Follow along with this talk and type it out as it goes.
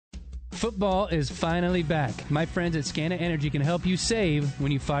Football is finally back. My friends at Scana Energy can help you save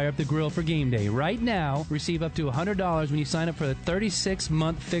when you fire up the grill for game day. Right now, receive up to $100 when you sign up for the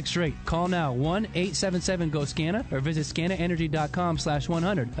 36-month fixed rate. Call now 1-877-GO-SCANA or visit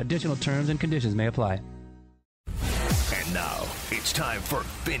scanaenergy.com/100. Additional terms and conditions may apply. And now, it's time for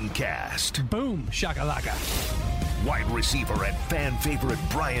FinCast. Boom, shakalaka. Wide receiver and fan favorite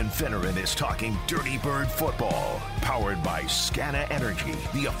Brian Finneran is talking Dirty Bird football. Powered by Scana Energy,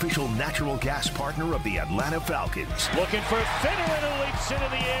 the official natural gas partner of the Atlanta Falcons. Looking for Finneran, who leaps into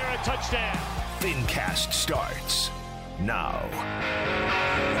the air, a touchdown. FinCast starts now.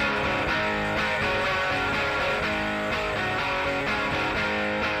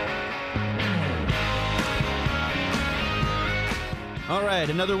 All right,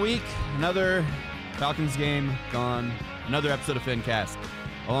 another week, another Falcons game gone, another episode of FinCast.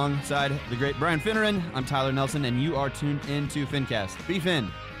 Alongside the great Brian Finneran, I'm Tyler Nelson, and you are tuned into FinCast. B-Fin.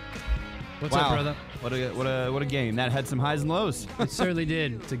 What's up, brother? What a game. That had some highs and lows. It certainly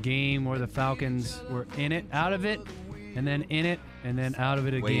did. It's a game where the Falcons were in it, out of it, and then in it, and then out of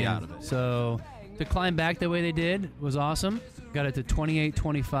it again. Way out of it. So to climb back the way they did was awesome. Got it to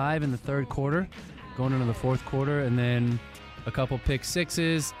 28-25 in the third quarter, going into the fourth quarter, and then a couple pick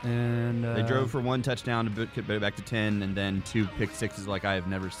sixes, and they drove for one touchdown to get back to 10, and then two pick sixes like I have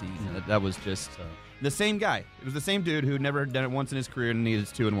never seen. That was just the same guy. It was the same dude who never done it once in his career and needed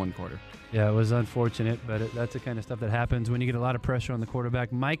 2 in 1 quarter. Yeah, it was unfortunate, but that's the kind of stuff that happens when you get a lot of pressure on the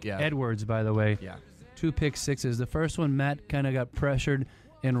quarterback. Mike Edwards, by the way, 2 pick sixes. The first one, Matt kind of got pressured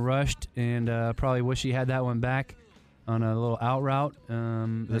and rushed, and probably wish he had that one back on a little out route.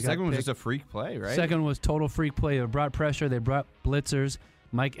 The second one was just a freak play, right? Second was total freak play. They brought pressure. They brought blitzers.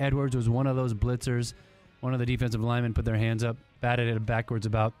 Mike Edwards was one of those blitzers. One of the defensive linemen put their hands up, batted it backwards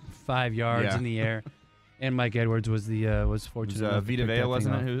about 5 yards in the air. And Mike Edwards was fortunate. It was Vita Vea,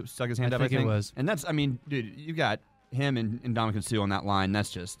 wasn't it, who stuck his hand up, I think? It was. And that's, I mean, dude, you got him and Ndamukong Suh on that line. It's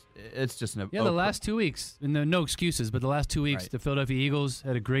just an... Yeah, the last 2 weeks, and no excuses, but the last 2 weeks, the Philadelphia Eagles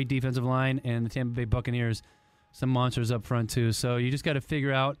had a great defensive line, and the Tampa Bay Buccaneers, some monsters up front too. So you just got to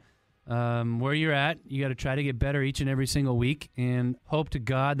figure out where you're at. You got to try to get better each and every single week, and hope to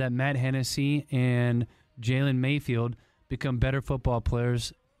God that Matt Hennessy and Jalen Mayfield become better football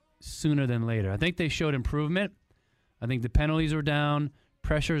players sooner than later. I think they showed improvement. I think the penalties were down.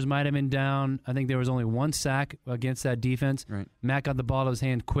 Pressures might have been down. I think there was only 1 sack against that defense. Right. Matt got the ball out of his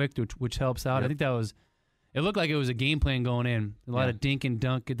hand quick, which helps out. Yep. I think that was... It looked like it was a game plan going in. A lot of dink and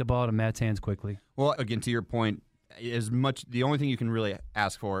dunk, get the ball to Matt's hands quickly. Well, again, to your point, the only thing you can really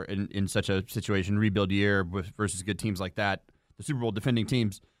ask for in such a situation, rebuild year versus good teams like that, the Super Bowl defending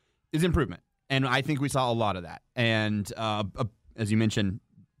teams, is improvement. And I think we saw a lot of that. And as you mentioned,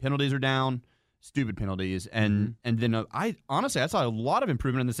 penalties are down, stupid penalties. And then I saw a lot of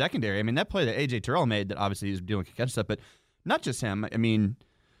improvement in the secondary. I mean, that play that A.J. Terrell made that obviously is doing concussion stuff, but not just him. I mean,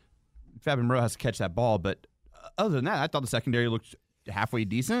 Fabian Moreau has to catch that ball, but other than that, I thought the secondary looked halfway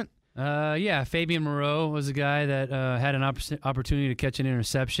decent. Fabian Moreau was a guy that had an opportunity to catch an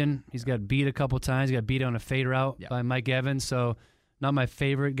interception. He's got beat a couple times. He got beat on a fade route by Mike Evans, so not my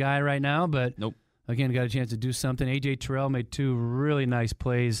favorite guy right now, but again, got a chance to do something. A.J. Terrell made 2 really nice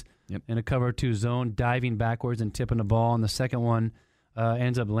plays in a cover 2 zone, diving backwards and tipping the ball, and the second one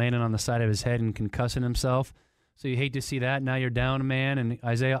ends up landing on the side of his head and concussing himself. So you hate to see that. Now you're down a man, and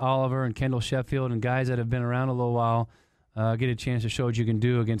Isaiah Oliver and Kendall Sheffield and guys that have been around a little while get a chance to show what you can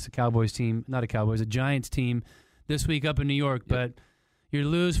do against the Cowboys team. Not a Cowboys, a Giants team this week up in New York. But you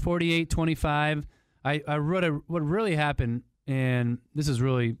lose 48-25. I wrote what really happened, and this is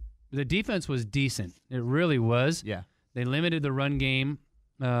really – the defense was decent. It really was. Yeah. They limited the run game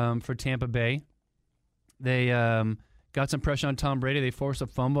for Tampa Bay. They got some pressure on Tom Brady. They forced a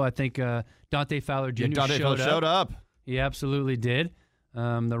fumble. I think Dante Fowler Jr. showed up. He absolutely did.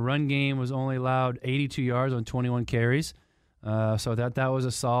 The run game was only allowed 82 yards on 21 carries. So that was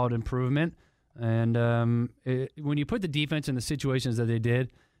a solid improvement. And when you put the defense in the situations that they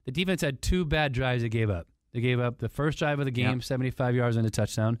did, the defense had 2 bad drives they gave up. They gave up the first drive of the game, 75 yards and a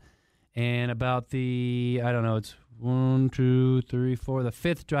touchdown. And about the 5th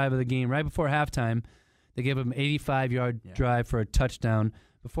drive of the game, right before halftime, they gave him an 85-yard drive for a touchdown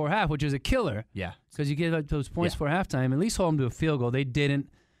before half, which is a killer. Yeah. Because you give up those points for halftime, at least hold them to a field goal. They didn't.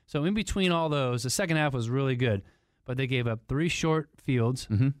 So in between all those, the second half was really good. But they gave up 3 short fields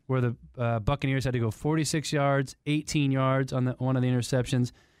where the Buccaneers had to go 46 yards, 18 yards on one of the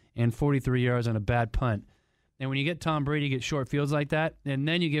interceptions, and 43 yards on a bad punt. And when you get Tom Brady get short fields like that, and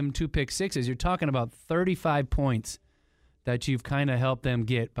then you give him 2 pick sixes, you're talking about 35 points that you've kind of helped them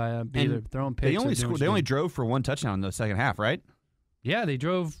get by either throwing picks. They only drove for 1 touchdown in the second half, right? Yeah, they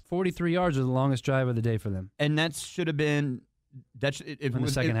drove 43 yards, was the longest drive of the day for them. And that should have been in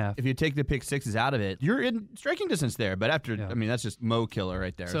the second half. If you take the pick sixes out of it, you're in striking distance there. But after, I mean, that's just Mo killer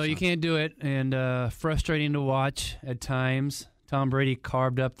right there. So you can't do it, and frustrating to watch at times. Tom Brady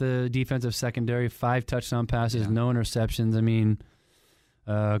carved up the defensive secondary, 5 touchdown passes, no interceptions. I mean,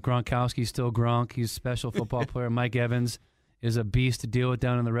 Gronkowski's still Gronk. He's a special football player. Mike Evans is a beast to deal with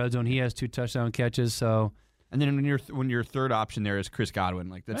down in the red zone. He has 2 touchdown catches. So, and then when your third option there is Chris Godwin,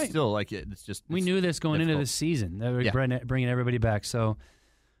 like that's still like it's just we knew this going into this season. They were bringing everybody back. So,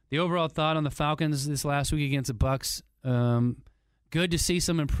 the overall thought on the Falcons this last week against the Bucs, good to see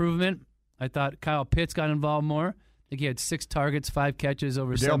some improvement. I thought Kyle Pitts got involved more. I think he had 6 targets, 5 catches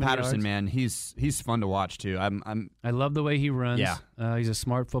over 70 yards. Patterson, man, he's fun to watch too. I love the way he runs. Yeah. He's a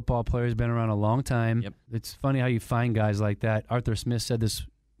smart football player. He's been around a long time. Yep. It's funny how you find guys like that. Arthur Smith said this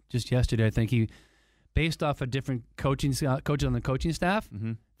just yesterday. I think he, based off of different coaches on the coaching staff,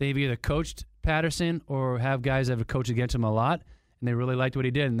 they've either coached Patterson or have guys that have coached against him a lot, and they really liked what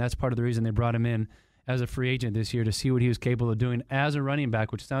he did, and that's part of the reason they brought him in as a free agent this year to see what he was capable of doing as a running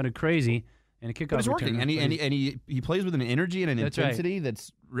back, which sounded crazy. And a kickoff but it's working, and he plays with an energy and an intensity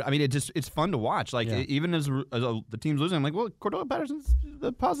that's. I mean, it's fun to watch. Like even as the team's losing, I'm like, well, Cordell Patterson's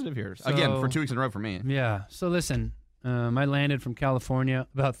the positive here again for 2 weeks in a row for me. Yeah. So listen, I landed from California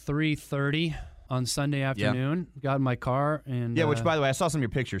about 3:30 on Sunday afternoon. Got in my car and which by the way, I saw some of your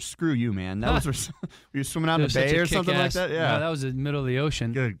pictures. Screw you, man. That was were you swimming out in the bay or something like that? Yeah, no, that was in the middle of the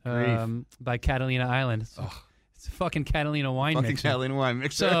ocean. Good grief. By Catalina Island. It's a fucking Catalina wine mixer. Catalina wine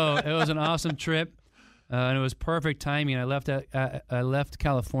mixer. So it was an awesome trip, and it was perfect timing. I left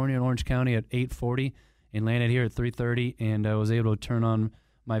California in Orange County at 8:40 and landed here at 3:30, and I was able to turn on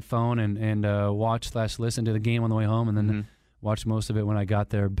my phone and watch/listen to the game on the way home, and then watch most of it when I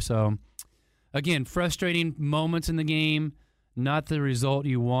got there. So, again, frustrating moments in the game, not the result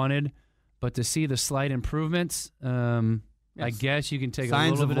you wanted, but to see the slight improvements, I guess you can take a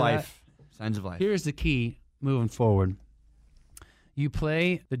little bit of life. Signs of life. Here's the key. Moving forward, you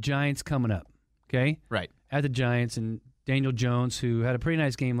play the Giants coming up, okay? Right. At the Giants, and Daniel Jones, who had a pretty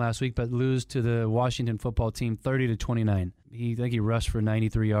nice game last week, but lose to the Washington football team 30-29. I think he rushed for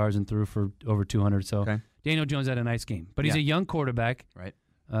 93 yards and threw for over 200. So Daniel Jones had a nice game, but he's a young quarterback. Right.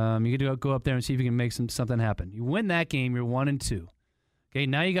 You get to go up there and see if you can make something happen. You win that game, you're 1-2. Okay.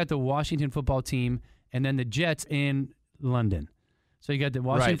 Now you got the Washington football team, and then the Jets in London. So you got the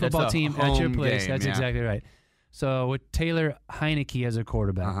Washington football team at your place. That's exactly right. So with Taylor Heineke as a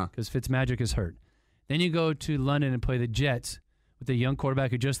quarterback, because Fitzmagic is hurt. Then you go to London and play the Jets with a young quarterback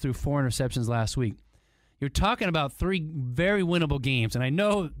who just threw 4 interceptions last week. You're talking about 3 very winnable games, and I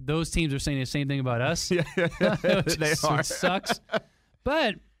know those teams are saying the same thing about us. They are. It sucks.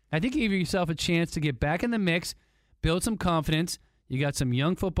 But I think you give yourself a chance to get back in the mix, build some confidence. You got some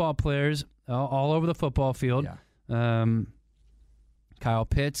young football players all over the football field. Yeah. Kyle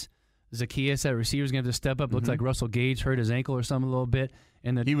Pitts, Zacchaeus, that receiver's going to have to step up. Looks like Russell Gage hurt his ankle or something a little bit.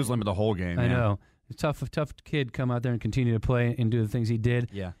 And he was limited the whole game. I know. Tough kid come out there and continue to play and do the things he did.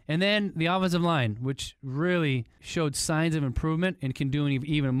 Yeah. And then the offensive line, which really showed signs of improvement and can do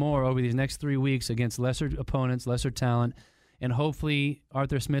even more over these next 3 weeks against lesser opponents, lesser talent. And hopefully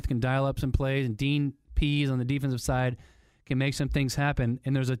Arthur Smith can dial up some plays, and Dean Pease on the defensive side can make some things happen.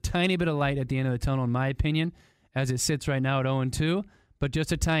 And there's a tiny bit of light at the end of the tunnel, in my opinion, as it sits right now at 0-2, but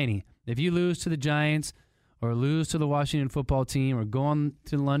just a tiny. If you lose to the Giants or lose to the Washington football team or go on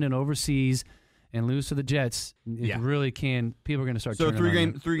to London overseas and lose to the Jets, it really can. People are going to start turning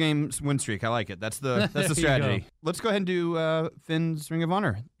on. So three games win streak. I like it. That's the strategy. Let's go ahead and do Finn's Ring of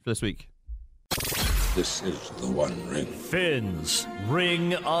Honor for this week. This is the One Ring. Finn's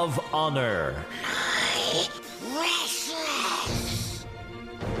Ring of Honor. Precious.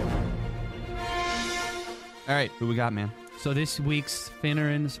 All right, who we got, man? So this week's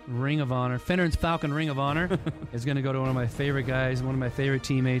Finneran's Ring of Honor, Finneran's Falcon Ring of Honor, is going to go to one of my favorite guys, one of my favorite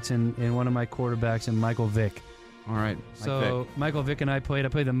teammates, and one of my quarterbacks, and Michael Vick. All right. Michael Vick and I played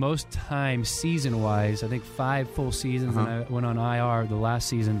the most time season-wise, I think 5 full seasons, and I went on IR the last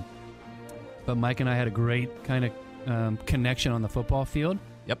season. But Mike and I had a great kind of connection on the football field.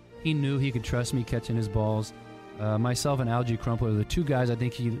 Yep. He knew he could trust me catching his balls. Myself and Algie Crumpler are the 2 guys I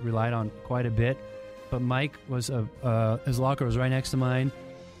think he relied on quite a bit. But Mike was his locker was right next to mine.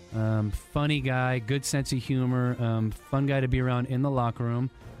 Funny guy, good sense of humor, fun guy to be around in the locker room.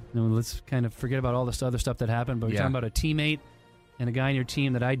 Let's kind of forget about all this other stuff that happened, but we're talking about a teammate and a guy on your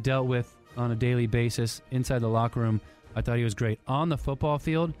team that I dealt with on a daily basis inside the locker room. I thought he was great. On the football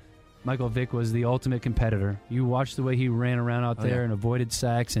field, Michael Vick was the ultimate competitor. You watched the way he ran around out there and avoided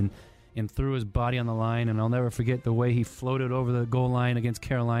sacks, and and threw his body on the line. And I'll never forget the way he floated over the goal line against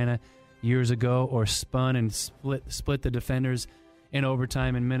Carolina years ago, or spun and split the defenders in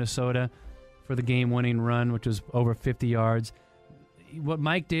overtime in Minnesota for the game-winning run, which was over 50 yards. What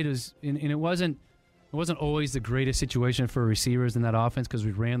Mike did was, and it wasn't always the greatest situation for receivers in that offense because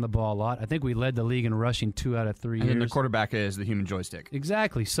we ran the ball a lot. I think we led the league in rushing 2 out of 3 years. And then the quarterback is the human joystick.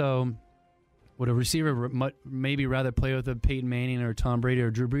 Exactly. So would a receiver maybe rather play with a Peyton Manning or Tom Brady or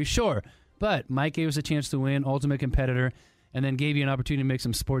Drew Brees? Sure. But Mike gave us a chance to win, ultimate competitor, and then gave you an opportunity to make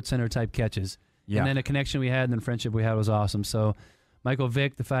some SportsCenter-type catches. Yeah. And then the connection we had and the friendship we had was awesome. So Michael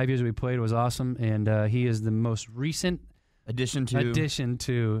Vick, the 5 years we played, was awesome, and he is the most recent addition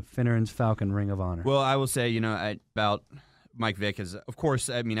to Finneran's Falcon Ring of Honor. Well, I will say, about Mike Vick is, of course,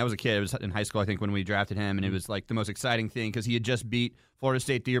 I was a kid. It was in high school, I think, when we drafted him, and it was like the most exciting thing because he had just beat Florida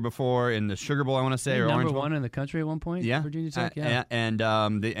State the year before in the Sugar Bowl, I want to say, or number Orange Bowl. One in the country at one point. Yeah, Virginia Tech.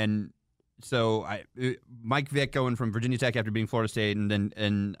 So Mike Vick going from Virginia Tech after beating Florida State,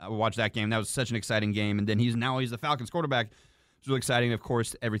 and I watched that game. That was such an exciting game, and then he's the Falcons quarterback. It's really exciting, of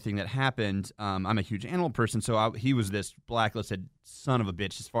course, everything that happened. I'm a huge animal person, so he was this blacklisted son of a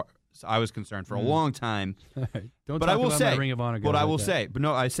bitch as far as I was concerned for a long time. Don't talk about my Ring of Honor. What I will say, but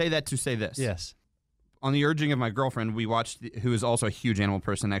no, I say that to say this. Yes. On the urging of my girlfriend, we watched, who is also a huge animal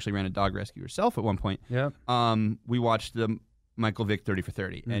person, actually ran a dog rescue herself at one point. Yeah. We watched the Michael Vick 30 for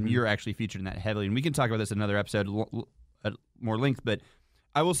 30, and you're actually featured in that heavily. And we can talk about this in another episode at more length, but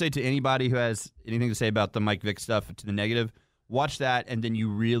I will say to anybody who has anything to say about the Mike Vick stuff to the negative, watch that, and then you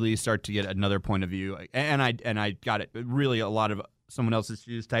really start to get another point of view. And I got it. Really a lot of someone else's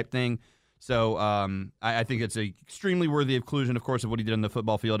shoes type thing. So I think it's a extremely worthy inclusion, of course, of what he did on the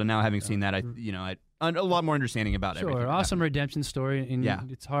football field. And now having seen that, I a lot more understanding about it. Sure, awesome redemption story.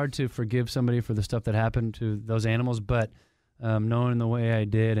 And it's hard to forgive somebody for the stuff that happened to those animals, but knowing the way I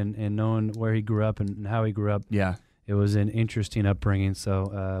did and knowing where he grew up and how he grew up, it was an interesting upbringing.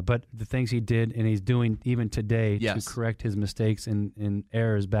 So, but the things he did and he's doing even today to correct his mistakes and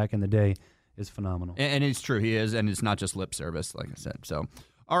errors back in the day is phenomenal. And it's true, he is, and it's not just lip service, like I said. So,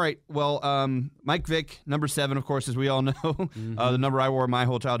 all right, well, Mike Vick, number 7, of course, as we all know, the number I wore my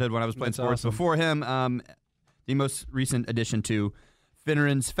whole childhood when I was playing sports. Awesome. Before him, the most recent addition to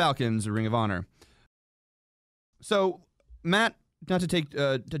Finneran's Falcons Ring of Honor. So, Matt, not to take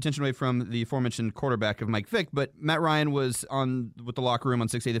attention away from the aforementioned quarterback of Mike Vick, but Matt Ryan was with the locker room on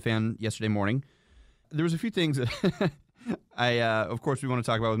 680 The Fan yesterday morning. There was a few things that of course, we want to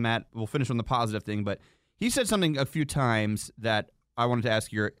talk about with Matt. We'll finish on the positive thing, but he said something a few times that I wanted to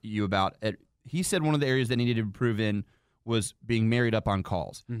ask you about. He said one of the areas that needed to improve in was being married up on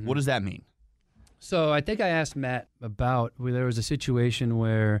calls. Mm-hmm. What does that mean? So I think I asked Matt about where there was a situation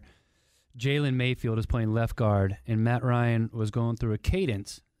where Jalen Mayfield is playing left guard, and Matt Ryan was going through a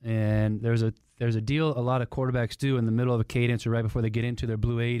cadence. And there's a deal a lot of quarterbacks do in the middle of a cadence or right before they get into their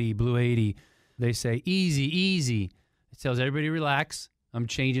blue 80. They say, easy, easy. It tells everybody, relax, I'm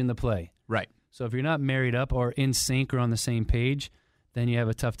changing the play. Right. So if you're not married up or in sync or on the same page, then you have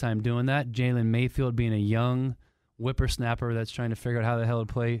a tough time doing that. Jalen Mayfield being a young whippersnapper that's trying to figure out how the hell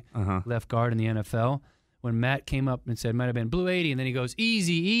to play left guard in the NFL. When Matt came up and said, might have been blue 80, and then he goes,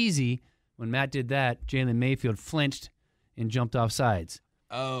 easy, easy. When Matt did that, Jalen Mayfield flinched and jumped off sides.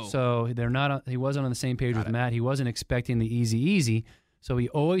 Oh. So he wasn't on the same page with Matt. He wasn't expecting the easy. So we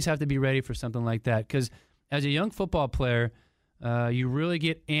always have to be ready for something like that. Because as a young football player, you really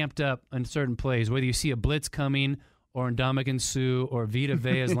get amped up on certain plays, whether you see a blitz coming or Ndamukong Suh or Vita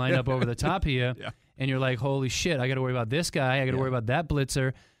Vea is lined up over the top of you, and you're like, holy shit, I got to worry about this guy. I got to worry about that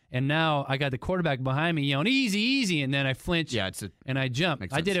blitzer. And now I got the quarterback behind me yelling, easy, and then I flinch and I jump.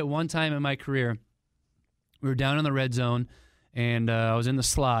 I did it one time in my career. We were down in the red zone, and I was in the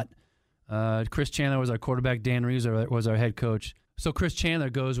slot. Chris Chandler was our quarterback. Dan Reeves was our head coach. So Chris Chandler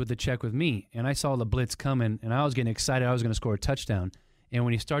goes with the check with me, and I saw the blitz coming, and I was getting excited. I was going to score a touchdown. And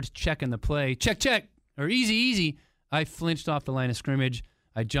when he starts checking the play, check, or easy, I flinched off the line of scrimmage.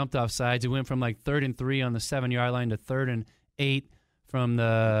 I jumped off sides. It went from like 3rd and 3 on the 7-yard line to 3rd and 8 from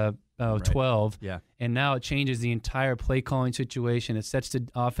the 12. Yeah. And now it changes the entire play calling situation. It sets the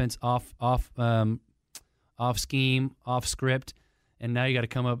offense off scheme, off script, and now you got to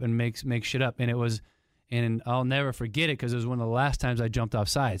come up and make shit up. And I'll never forget it because it was one of the last times I jumped off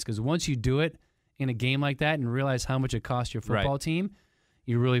sides. Because once you do it in a game like that and realize how much it costs your football team,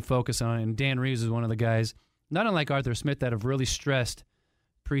 you really focus on it. And Dan Reeves is one of the guys, not unlike Arthur Smith, that have really stressed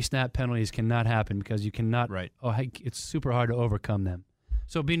pre-snap penalties cannot happen because you cannot. Right. It's super hard to overcome them.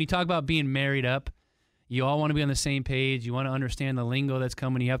 So, when you talk about being married up, you all want to be on the same page. You want to understand the lingo that's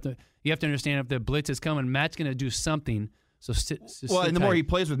coming. You have to understand if the blitz is coming, Matt's going to do something So and the more he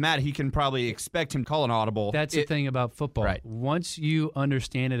plays with Matt, he can probably expect him to call an audible. That's the thing about football. Right. Once you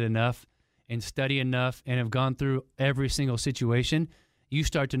understand it enough and study enough and have gone through every single situation, you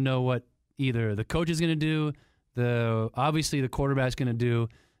start to know what either the coach is going to do, obviously the quarterback's going to do,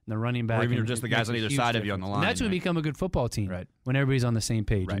 and the running back. Or even just the guys on either side of you on the line. And that's when you become a good football team. Right. When everybody's on the same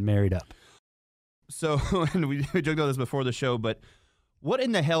page and married up. So, and we joked about this before the show, but what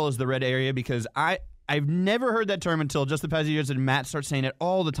in the hell is the red area? Because I've never heard that term until just the past years, and Matt starts saying it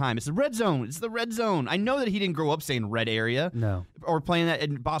all the time. It's the red zone. It's the red zone. I know that he didn't grow up saying red area. No. Or playing that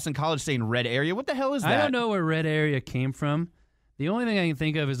in Boston College saying red area. What the hell is that? I don't know where red area came from. The only thing I can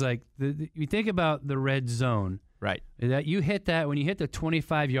think of is like, you think about the red zone. Right. That you hit that when you hit the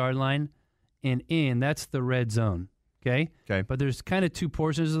 25-yard line and in, that's the red zone. Okay? Okay. But there's kind of two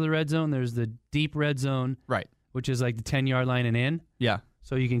portions of the red zone. There's the deep red zone. Right. Which is like the 10-yard line and in. Yeah.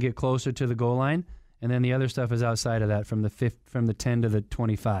 So you can get closer to the goal line. And then the other stuff is outside of that from the 10 to the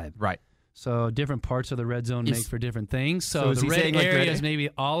 25. Right. So different parts of the red zone make for different things. So the red area is maybe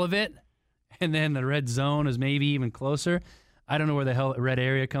all of it, and then the red zone is maybe even closer. I don't know where the hell red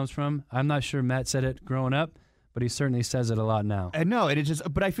area comes from. I'm not sure Matt said it growing up, but he certainly says it a lot now. I know,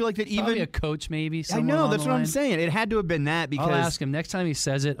 but I feel like that Probably even a coach maybe. I know, that's what I'm saying. It had to have been that because I'll ask him next time he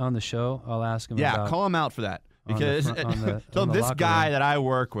says it on the show. I'll ask him. Yeah, call him out for that. Because tell him this guy that I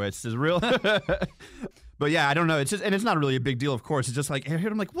work with is real. But yeah, I don't know. It's just, and it's not really a big deal, of course. It's just like,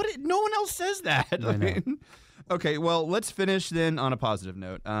 I'm like, what? No one else says that. I mean, okay, well, let's finish then on a positive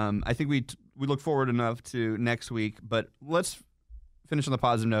note. I think we look forward enough to next week, but let's finish on the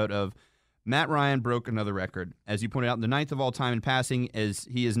positive note of Matt Ryan broke another record. As you pointed out, the 9th of all time in passing, as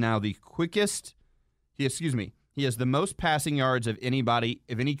he is now the quickest. He has the most passing yards of any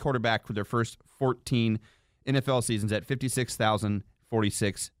quarterback for their first 14 NFL seasons at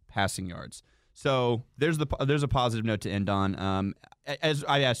 56,046 passing yards. So there's a positive note to end on. As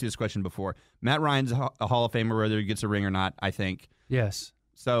I asked you this question before, Matt Ryan's a Hall of Famer, whether he gets a ring or not, I think. Yes.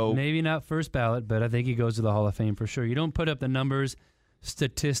 So maybe not first ballot, but I think he goes to the Hall of Fame for sure. You don't put up the numbers,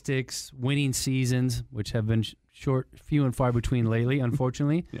 statistics, winning seasons, which have been few and far between lately,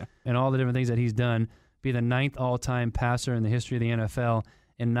 unfortunately, and all the different things that he's done, be the 9th all-time passer in the history of the NFL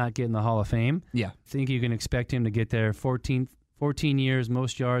and not get in the Hall of Fame. Yeah. I think you can expect him to get there. 14 years,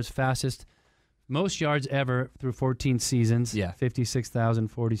 most yards, most yards ever through 14 seasons. Yeah.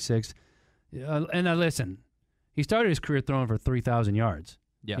 56,046. And listen, he started his career throwing for 3,000 yards.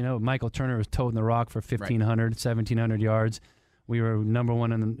 Yeah. You know, Michael Turner was toting the rock for 1,500, 1,700 yards. We were number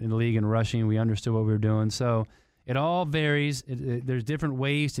one in the league in rushing. We understood what we were doing. So it all varies. There's different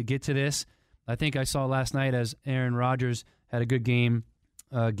ways to get to this. I think I saw last night as Aaron Rodgers had a good game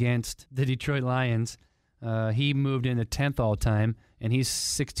against the Detroit Lions. He moved into 10th all-time, and he's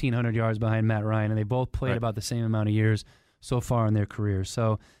 1,600 yards behind Matt Ryan, and they both played about the same amount of years so far in their careers.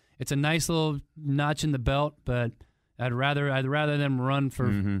 So it's a nice little notch in the belt, but I'd rather them run for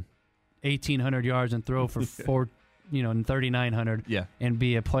 1,800 yards and throw for 3,900 and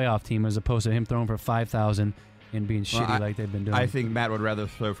be a playoff team as opposed to him throwing for 5,000 and being shitty like they've been doing. I think Matt would rather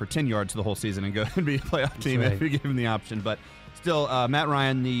throw for 10 yards the whole season and go and be a playoff team if we give him the option. But still, Matt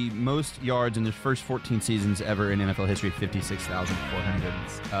Ryan, the most yards in the first 14 seasons ever in NFL history,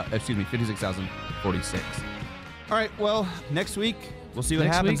 56,046. All right, well, next week, we'll see what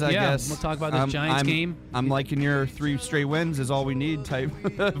happens, I guess. We'll talk about this Giants game. I'm liking your 3 straight wins is all we need type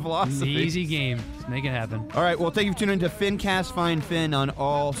philosophy. Easy game. Just make it happen. All right, well, thank you for tuning in to FinCast. Find Finn on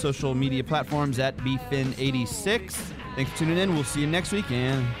all social media platforms at BFin86. Thanks for tuning in. We'll see you next week,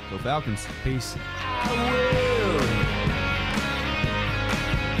 and go Falcons. Peace.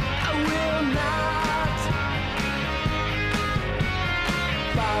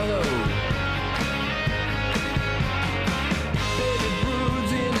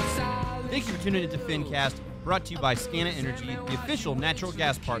 Thank you for tuning into FinCast, brought to you by Scana Energy, the official natural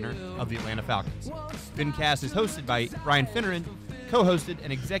gas partner of the Atlanta Falcons. FinCast is hosted by Brian Finneran, co-hosted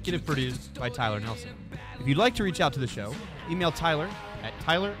and executive produced by Tyler Nelson. If you'd like to reach out to the show, email Tyler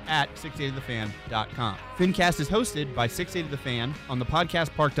at 680thefan.com. FinCast is hosted by 680thefan on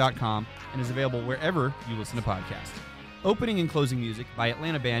thepodcastpark.com and is available wherever you listen to podcasts. Opening and closing music by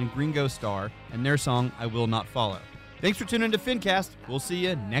Atlanta band Gringo Star and their song I Will Not Follow. Thanks for tuning in to FinCast. We'll see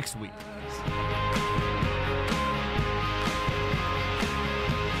you next week.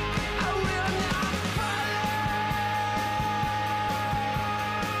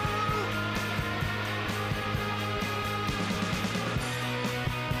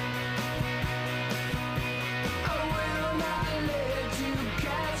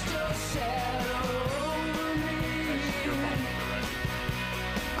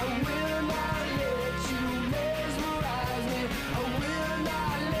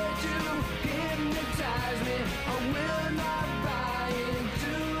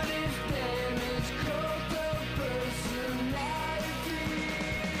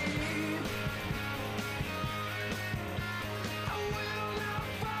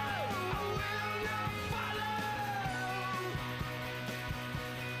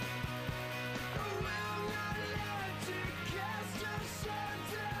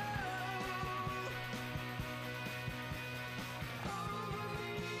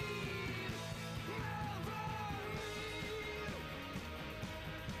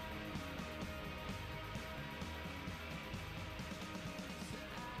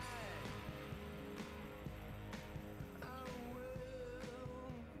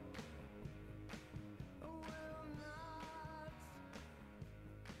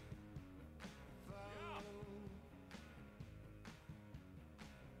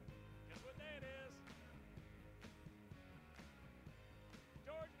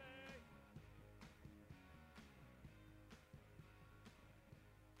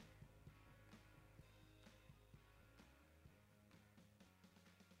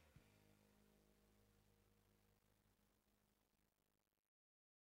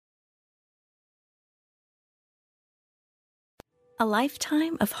 A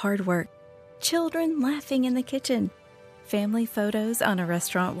lifetime of hard work, children laughing in the kitchen, family photos on a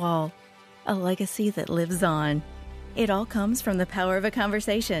restaurant wall, a legacy that lives on. It all comes from the power of a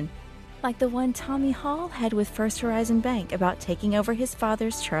conversation, like the one Tommy Hall had with First Horizon Bank about taking over his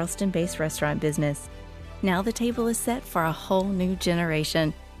father's Charleston-based restaurant business. Now the table is set for a whole new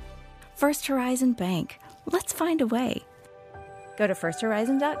generation. First Horizon Bank. Let's find a way. Go to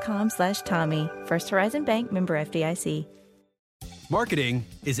firsthorizon.com/Tommy. First Horizon Bank, member FDIC. Marketing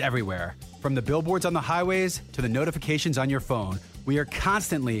is everywhere. From the billboards on the highways to the notifications on your phone, we are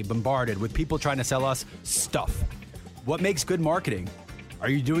constantly bombarded with people trying to sell us stuff. What makes good marketing? Are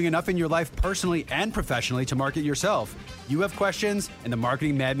you doing enough in your life personally and professionally to market yourself? You have questions, and the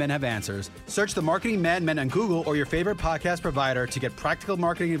Marketing Madmen have answers. Search the Marketing Madmen on Google or your favorite podcast provider to get practical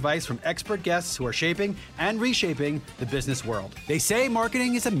marketing advice from expert guests who are shaping and reshaping the business world. They say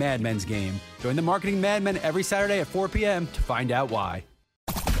marketing is a madman's game. Join the Marketing Madmen every Saturday at 4 p.m. to find out why.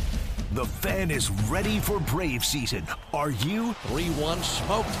 The Fan is ready for Brave season. Are you? 3-1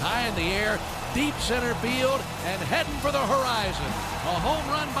 smoked high in the air, deep center field, and heading for the horizon. A home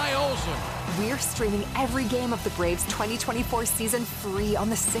run by Olsen. We're streaming every game of the Braves 2024 season free on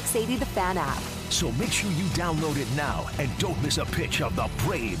the 680 The Fan app. So make sure you download it now and don't miss a pitch of the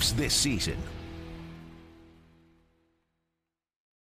Braves this season.